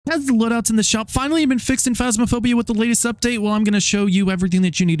Has the loadouts in the shop finally been fixed in Phasmophobia with the latest update? Well, I'm going to show you everything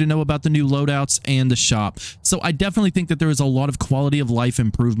that you need to know about the new loadouts and the shop. So I definitely think that there is a lot of quality of life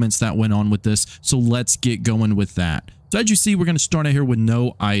improvements that went on with this. So let's get going with that. So as you see, we're going to start out here with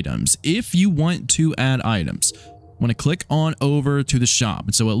no items. If you want to add items, I want to click on over to the shop.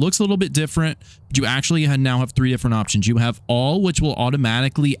 And so it looks a little bit different, but you actually now have three different options. You have all, which will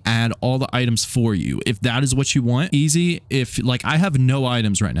automatically add all the items for you. If that is what you want, easy. If like I have no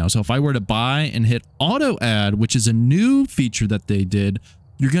items right now. So if I were to buy and hit auto add, which is a new feature that they did,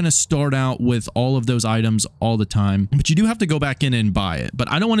 you're going to start out with all of those items all the time, but you do have to go back in and buy it.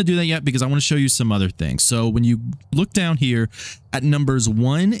 But I don't want to do that yet because I want to show you some other things. So when you look down here at numbers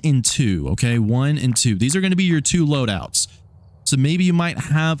 1 and 2, okay, 1 and 2, these are going to be your two loadouts. So maybe you might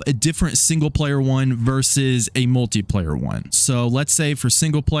have a different single player one versus a multiplayer one. So let's say for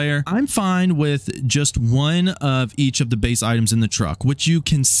single player, I'm fine with just one of each of the base items in the truck, which you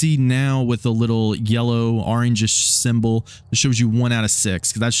can see now with a little yellow orangish symbol that shows you 1 out of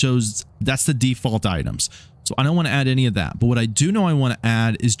 6. That shows that's the default items. So I don't want to add any of that. But what I do know I want to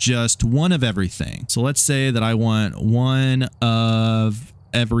add is just one of everything. So let's say that I want one of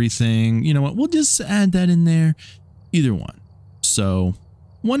everything. You know what? We'll just add that in there. Either one. So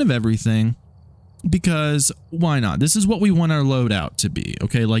one of everything, because why not? This is what we want our loadout to be.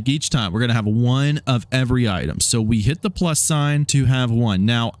 Okay, like each time we're going to have one of every item. So we hit the plus sign to have one.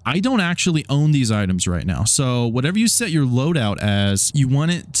 Now I don't actually own these items right now. So whatever you set your loadout as, you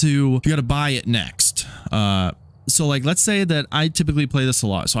want it to, you got to buy it next. So like, let's say that I typically play this a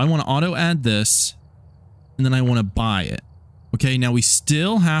lot. So I want to auto add this and then I want to buy it. Okay, now we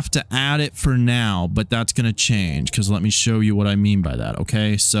still have to add it for now, but that's going to change because let me show you what I mean by that.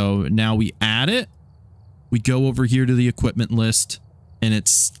 Okay, so now we add it. We go over here to the equipment list and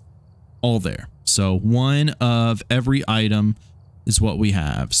it's all there. So one of every item is what we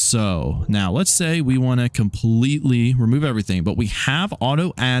have. So now let's say we want to completely remove everything, but we have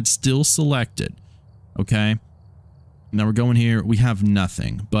auto add still selected. Okay, now we're going here. We have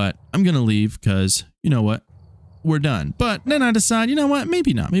nothing, but I'm going to leave because you know what? We're done. But then I decide, you know what?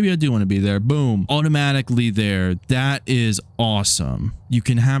 Maybe not. Maybe I do want to be there. Boom. Automatically there. That is awesome. You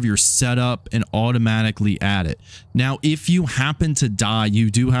can have your setup and automatically add it. Now, if you happen to die, you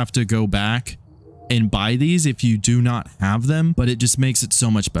do have to go back and buy these if you do not have them, but it just makes it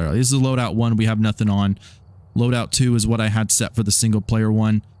so much better. This is loadout 1. We have nothing on. Loadout 2 is what I had set for the single player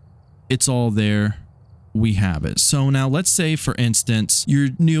one. It's all there. We have it. So now let's say, for instance, you're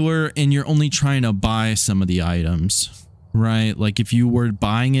newer and you're only trying to buy some of the items, right? Like if you were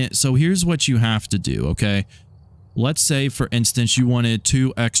buying it. So here's what you have to do. Okay. Let's say, for instance, you wanted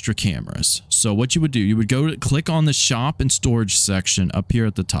 2 extra cameras. So what you would do, you would go to click on the shop and storage section up here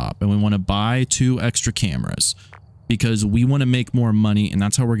at the top. And we want to buy 2 extra cameras because we want to make more money. And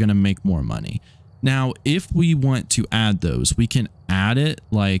that's how we're going to make more money. Now, if we want to add those, we can add it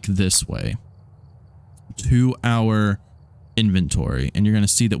like this way to our inventory, and you're going to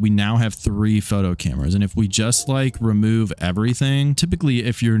see that we now have 3 photo cameras. And if we just like remove everything, typically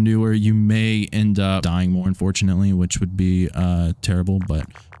if you're newer, you may end up dying more, unfortunately, which would be terrible, but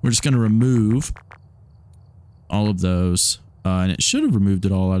we're just going to remove all of those. And it should have removed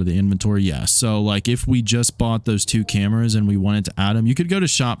it all out of the inventory. Yeah. So like if we just bought those 2 cameras and we wanted to add them, you could go to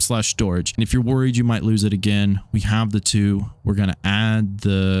shop/storage. And if you're worried you might lose it again, we have the 2. We're going to add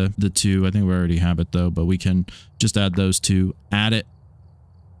the 2. I think we already have it though, but we can just add those 2, add it.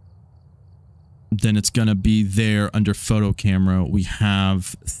 Then it's going to be there under photo camera. We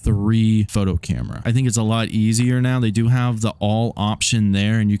have 3 photo camera. I think it's a lot easier now. They do have the all option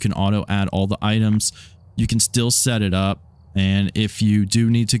there and you can auto add all the items. You can still set it up. And if you do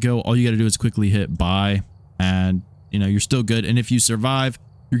need to go, all you got to do is quickly hit buy and, you know, you're still good. And if you survive,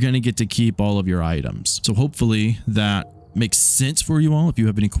 you're going to get to keep all of your items. So hopefully that makes sense for you all. If you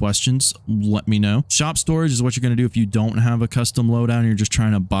have any questions, let me know. Shop storage is what you're going to do if you don't have a custom loadout and you're just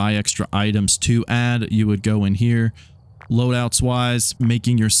trying to buy extra items to add. You would go in here. Loadouts wise,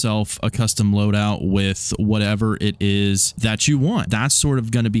 making yourself a custom loadout with whatever it is that you want. That's sort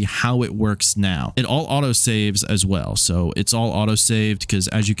of going to be how it works now. It all auto saves as well. So it's all auto saved because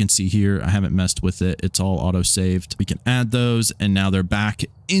as you can see here, I haven't messed with it. It's all auto saved. We can add those and now they're back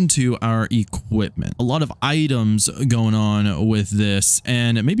into our equipment. A lot of items going on with this,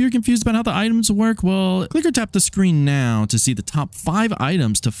 and maybe you're confused about how the items work. Well, click or tap the screen now to see the top 5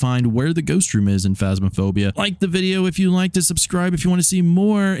 items to find where the ghost room is in Phasmophobia. Like the video if you like, to subscribe if you want to see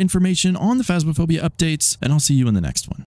more information on the Phasmophobia updates, and I'll see you in the next one.